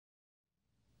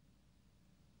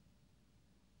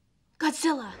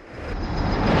Godzilla!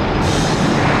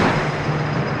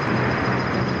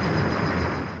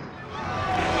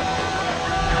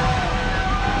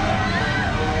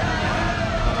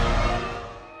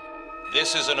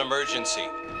 This is an emergency.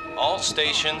 All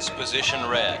stations position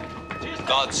red.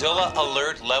 Godzilla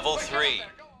alert level 3.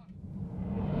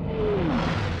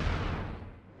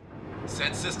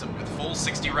 Set system with full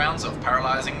 60 rounds of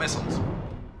paralyzing missiles.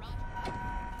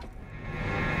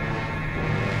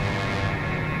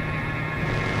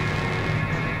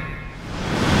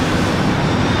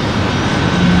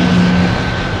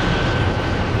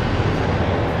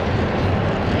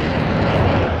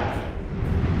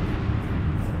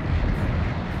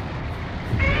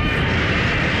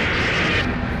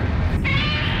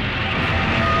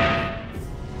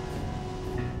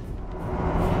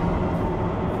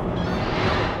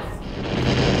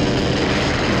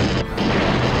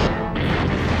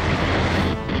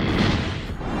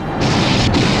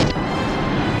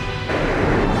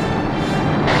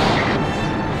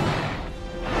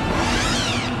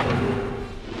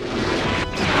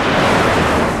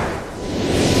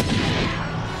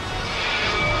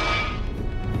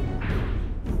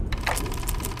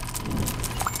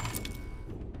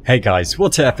 Hey guys,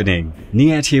 what's happening?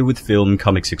 Niyat here with Film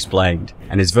Comics Explained,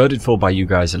 and is voted for by you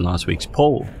guys in last week's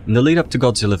poll, in the lead up to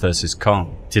Godzilla vs.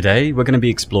 Kong. Today, we're going to be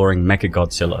exploring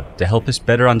MechaGodzilla to help us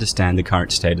better understand the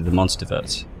current state of the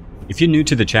Monsterverse. If you're new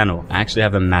to the channel, I actually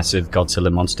have a massive Godzilla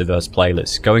Monsterverse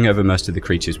playlist going over most of the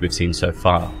creatures we've seen so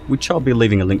far, which I'll be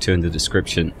leaving a link to in the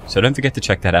description, so don't forget to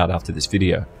check that out after this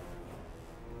video.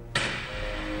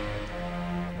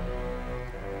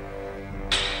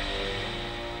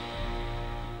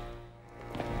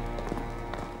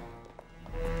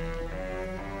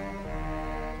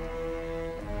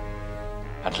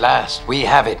 At last, we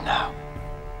have it now.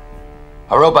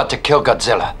 A robot to kill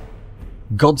Godzilla.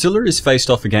 Godzilla has faced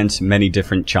off against many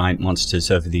different giant monsters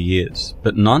over the years,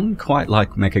 but none quite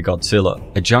like MechaGodzilla,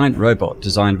 a giant robot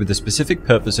designed with the specific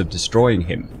purpose of destroying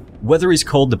him. Whether he's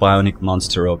called the Bionic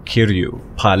Monster or Kiryu,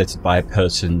 piloted by a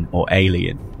person or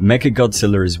alien,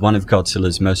 MechaGodzilla is one of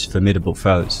Godzilla's most formidable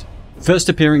foes. First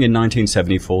appearing in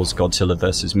 1974's Godzilla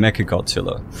vs.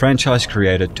 MechaGodzilla, franchise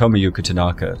creator Tomoyuki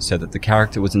Tanaka said that the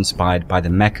character was inspired by the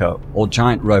mecha, or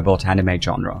giant robot anime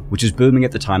genre, which was booming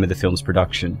at the time of the film's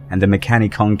production, and the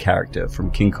Mechani-Kong character from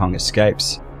King Kong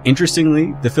Escapes.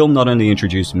 Interestingly, the film not only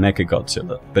introduced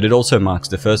MechaGodzilla, but it also marks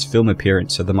the first film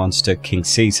appearance of the monster King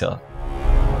Caesar.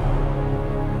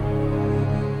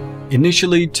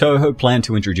 Initially, Toho planned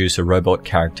to introduce a robot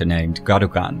character named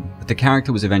Garugan, but the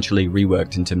character was eventually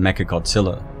reworked into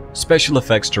MechaGodzilla. Special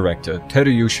effects director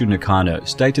Teruyushi Nakano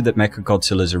stated that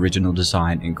MechaGodzilla's original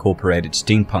design incorporated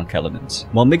steampunk elements,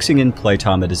 while mixing in plate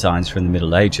armor designs from the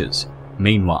Middle Ages.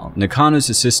 Meanwhile, Nakano's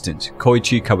assistant,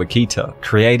 Koichi Kawakita,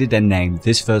 created and named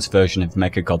this first version of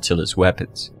MechaGodzilla's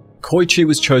weapons. Koichi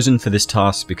was chosen for this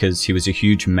task because he was a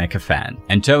huge mecha fan,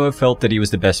 and Toho felt that he was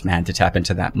the best man to tap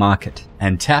into that market.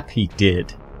 And tap he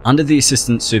did. Under the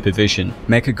assistant's supervision,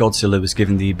 MechaGodzilla was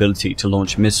given the ability to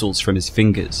launch missiles from his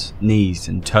fingers, knees,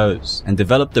 and toes, and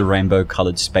develop the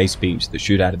rainbow-colored space beams that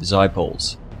shoot out of his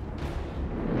eyeballs.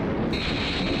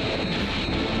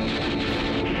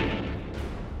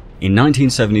 In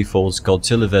 1974's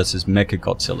Godzilla vs.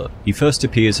 MechaGodzilla, he first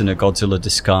appears in a Godzilla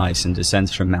disguise and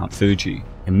descends from Mount Fuji.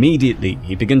 Immediately,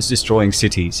 he begins destroying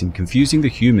cities and confusing the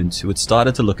humans who had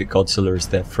started to look at Godzilla as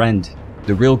their friend.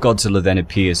 The real Godzilla then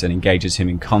appears and engages him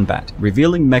in combat,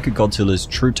 revealing MechaGodzilla's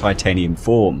true titanium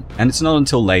form, and it's not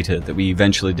until later that we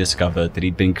eventually discover that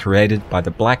he'd been created by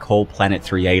the Black Hole Planet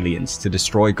 3 aliens to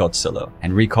destroy Godzilla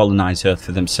and recolonize Earth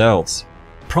for themselves.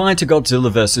 Prior to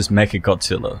Godzilla vs.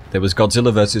 MechaGodzilla, there was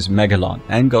Godzilla vs. Megalon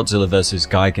and Godzilla vs.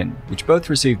 Gigan, which both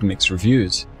received mixed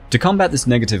reviews. To combat this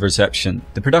negative reception,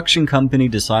 the production company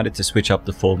decided to switch up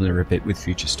the formula a bit with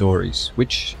future stories,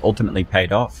 which ultimately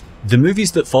paid off. The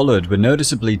movies that followed were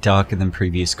noticeably darker than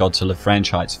previous Godzilla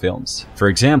franchise films. For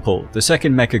example, the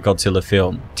second MechaGodzilla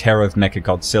film, Terror of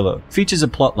MechaGodzilla, features a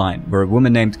plotline where a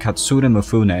woman named Katsura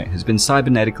Mifune has been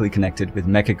cybernetically connected with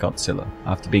MechaGodzilla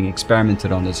after being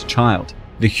experimented on as a child.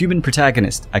 The human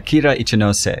protagonist, Akira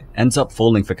Ichinose, ends up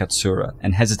falling for Katsura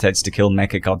and hesitates to kill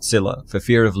MechaGodzilla for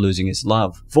fear of losing his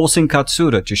love, forcing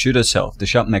Katsura to shoot herself to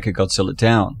shut MechaGodzilla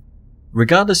down.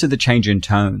 Regardless of the change in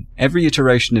tone, every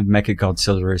iteration of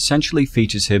MechaGodzilla essentially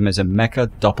features him as a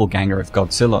mecha doppelganger of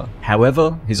Godzilla.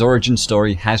 However, his origin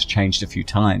story has changed a few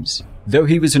times. Though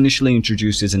he was initially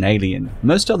introduced as an alien,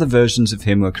 most other versions of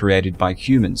him were created by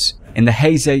humans. In the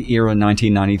Heisei-era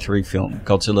 1993 film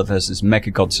Godzilla vs.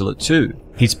 MechaGodzilla 2,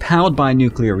 he's powered by a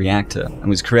nuclear reactor and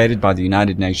was created by the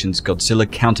United Nations Godzilla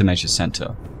Countermeasure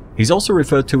Center. He's also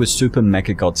referred to as Super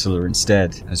MechaGodzilla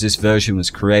instead, as this version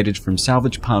was created from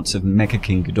salvaged parts of Mecha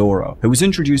King Ghidorah, who was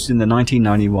introduced in the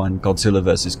 1991 Godzilla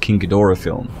vs. King Ghidorah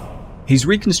film. He's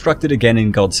reconstructed again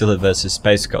in Godzilla vs.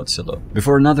 Space Godzilla,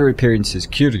 before another appearance as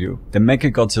Kiryu, the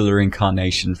MechaGodzilla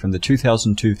incarnation from the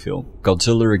 2002 film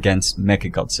Godzilla against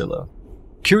MechaGodzilla.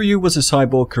 Kiryu was a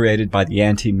cyborg created by the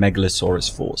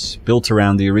Anti-Megalosaurus Force, built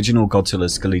around the original Godzilla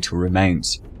skeletal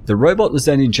remains. The robot was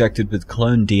then injected with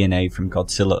clone DNA from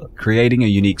Godzilla, creating a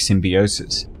unique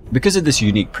symbiosis. Because of this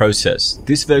unique process,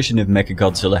 this version of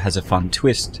MechaGodzilla has a fun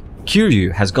twist.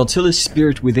 Kiryu has Godzilla's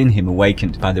spirit within him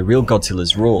awakened by the real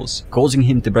Godzilla's roars, causing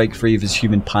him to break free of his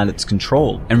human pilot's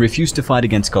control and refuse to fight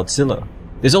against Godzilla.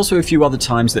 There's also a few other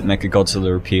times that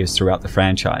MechaGodzilla appears throughout the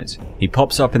franchise. He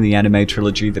pops up in the anime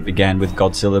trilogy that began with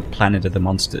Godzilla Planet of the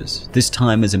Monsters, this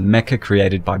time as a mecha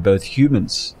created by both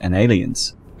humans and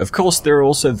aliens. Of course, there are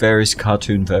also various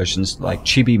cartoon versions like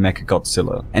Chibi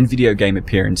MechaGodzilla and video game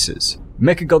appearances.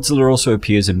 MechaGodzilla also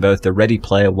appears in both the Ready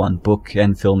Player One book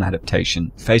and film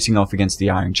adaptation, facing off against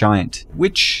the Iron Giant,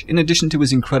 which, in addition to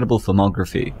his incredible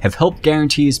filmography, have helped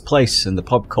guarantee his place in the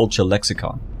pop culture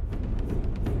lexicon.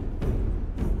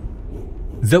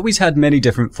 Though he's had many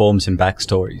different forms and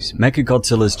backstories,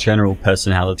 MechaGodzilla's general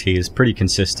personality is pretty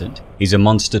consistent. He's a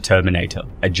monster Terminator,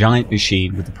 a giant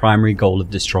machine with the primary goal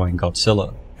of destroying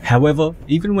Godzilla. However,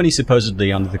 even when he's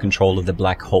supposedly under the control of the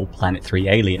Black Hole Planet 3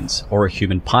 aliens, or a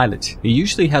human pilot, he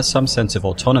usually has some sense of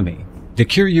autonomy. The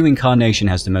Kiryu incarnation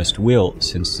has the most will,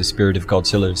 since the spirit of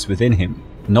Godzilla is within him.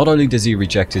 Not only does he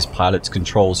reject his pilot's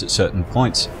controls at certain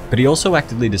points, but he also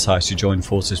actively decides to join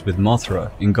forces with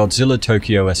Mothra in Godzilla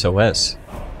Tokyo SOS.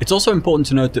 It's also important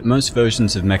to note that most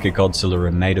versions of MechaGodzilla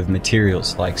are made of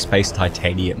materials like space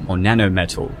titanium or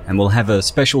nanometal, and will have a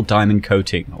special diamond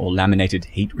coating or laminated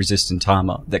heat-resistant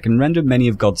armor that can render many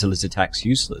of Godzilla's attacks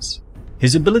useless.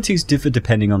 His abilities differ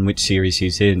depending on which series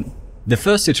he's in. The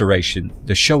first iteration,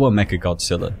 the Showa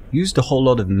MechaGodzilla, used a whole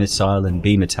lot of missile and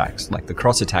beam attacks like the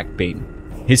cross-attack beam.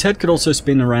 His head could also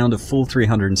spin around a full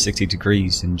 360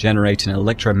 degrees and generate an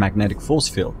electromagnetic force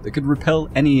field that could repel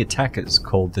any attackers,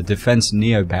 called the Defense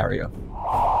Neo Barrier.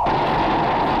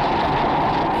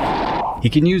 He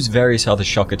can use various other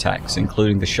shock attacks,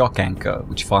 including the Shock Anchor,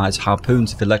 which fires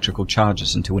harpoons of electrical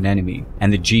charges into an enemy,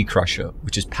 and the G-Crusher,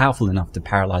 which is powerful enough to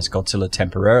paralyze Godzilla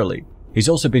temporarily. He's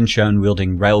also been shown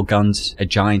wielding railguns, a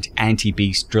giant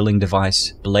anti-beast drilling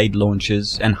device, blade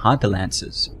launchers, and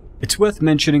hyperlancers. It's worth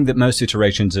mentioning that most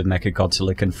iterations of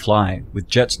MechaGodzilla can fly, with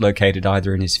jets located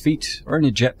either in his feet or in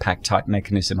a jetpack type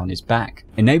mechanism on his back,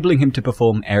 enabling him to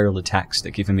perform aerial attacks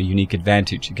that give him a unique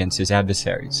advantage against his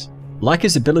adversaries. Like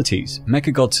his abilities,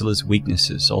 MechaGodzilla's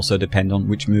weaknesses also depend on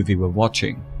which movie we're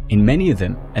watching. In many of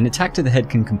them, an attack to the head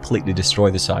can completely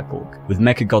destroy the cyborg, with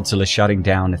MechaGodzilla shutting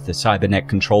down if the cybernetic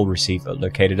control receiver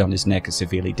located on his neck is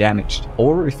severely damaged,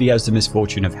 or if he has the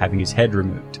misfortune of having his head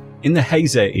removed. In the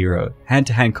Heisei era,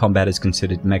 hand-to-hand combat is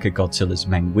considered MechaGodzilla's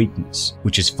main weakness,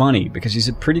 which is funny because he's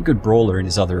a pretty good brawler in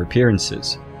his other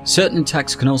appearances. Certain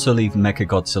attacks can also leave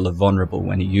MechaGodzilla vulnerable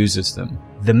when he uses them.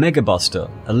 The Mega Buster,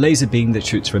 a laser beam that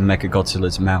shoots from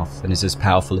MechaGodzilla's mouth and is as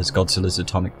powerful as Godzilla's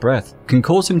atomic breath, can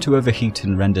cause him to overheat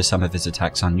and render some of his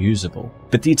attacks unusable.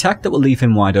 But the attack that will leave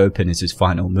him wide open is his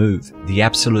final move, the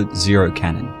Absolute Zero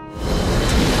Cannon.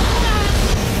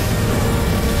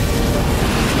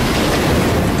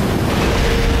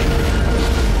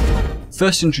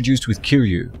 First introduced with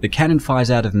Kiryu, the cannon fires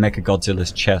out of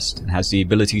MechaGodzilla's chest and has the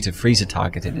ability to freeze a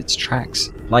target in its tracks.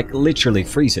 Like literally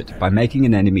freeze it by making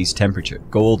an enemy's temperature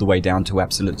go all the way down to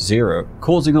absolute zero,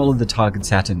 causing all of the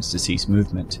target's atoms to cease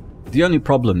movement. The only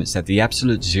problem is that the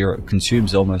absolute zero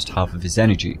consumes almost half of his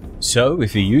energy, so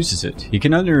if he uses it, he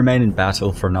can only remain in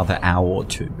battle for another hour or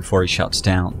two before he shuts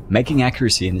down, making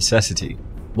accuracy a necessity.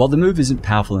 While the move isn't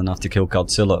powerful enough to kill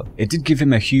Godzilla, it did give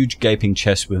him a huge gaping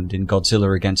chest wound in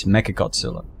Godzilla against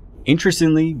MechaGodzilla.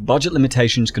 Interestingly, budget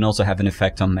limitations can also have an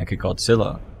effect on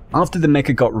MechaGodzilla. After the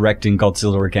mecha got wrecked in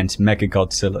Godzilla against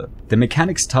MechaGodzilla, the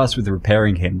mechanics tasked with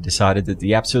repairing him decided that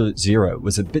the Absolute Zero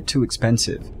was a bit too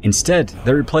expensive. Instead,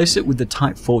 they replaced it with the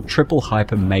Type 4 Triple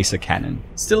Hyper Mesa Cannon.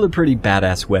 Still a pretty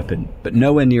badass weapon, but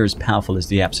nowhere near as powerful as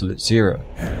the Absolute Zero.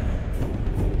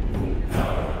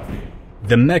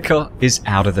 The mecha is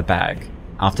out of the bag.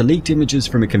 After leaked images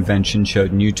from a convention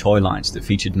showed new toy lines that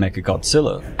featured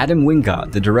MechaGodzilla, Adam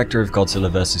Wingard, the director of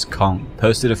Godzilla vs. Kong,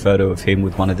 posted a photo of him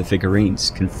with one of the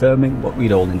figurines, confirming what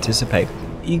we'd all anticipated.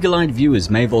 Eagle-eyed viewers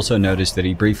may have also noticed that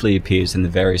he briefly appears in the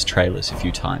various trailers a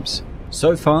few times.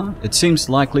 So far, it seems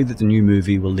likely that the new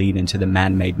movie will lead into the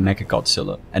man-made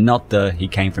MechaGodzilla, and not the he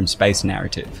came from space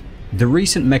narrative. The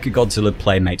recent MechaGodzilla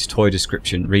Playmates toy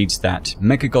description reads that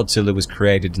MechaGodzilla was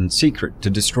created in secret to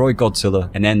destroy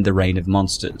Godzilla and end the reign of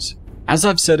monsters. As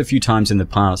I've said a few times in the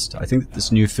past, I think that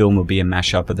this new film will be a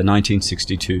mashup of the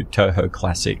 1962 Toho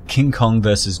classic King Kong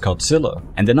vs. Godzilla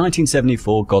and the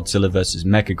 1974 Godzilla vs.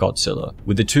 MechaGodzilla,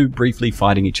 with the two briefly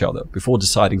fighting each other before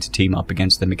deciding to team up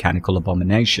against the mechanical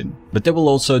abomination. But there will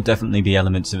also definitely be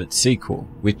elements of its sequel,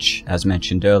 which, as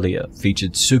mentioned earlier,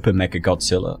 featured Super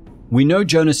MechaGodzilla. We know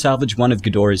Jonah salvaged one of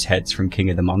Ghidorah's heads from King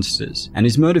of the Monsters, and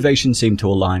his motivation seemed to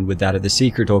align with that of the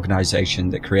secret organization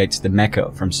that creates the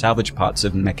mecha from salvaged parts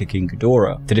of Mecha King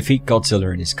Ghidorah to defeat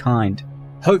Godzilla and his kind.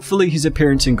 Hopefully his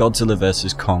appearance in Godzilla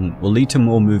vs. Kong will lead to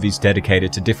more movies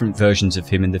dedicated to different versions of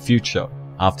him in the future.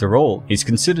 After all, he's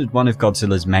considered one of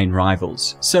Godzilla's main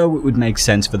rivals, so it would make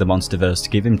sense for the Monsterverse to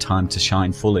give him time to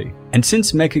shine fully. And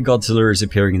since MechaGodzilla is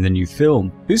appearing in the new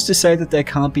film, who's to say that there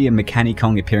can't be a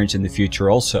Mechani-Kong appearance in the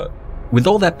future also? With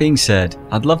all that being said,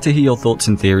 I'd love to hear your thoughts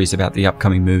and theories about the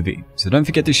upcoming movie, so don't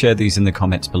forget to share these in the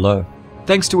comments below.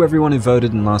 Thanks to everyone who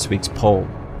voted in last week's poll.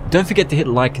 Don't forget to hit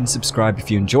like and subscribe if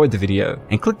you enjoyed the video,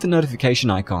 and click the notification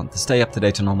icon to stay up to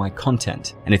date on all my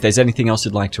content. And if there's anything else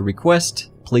you'd like to request,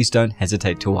 please don't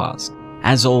hesitate to ask.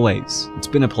 As always, it's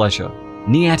been a pleasure.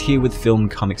 Niyat here with Film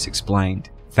Comics Explained.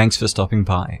 Thanks for stopping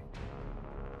by.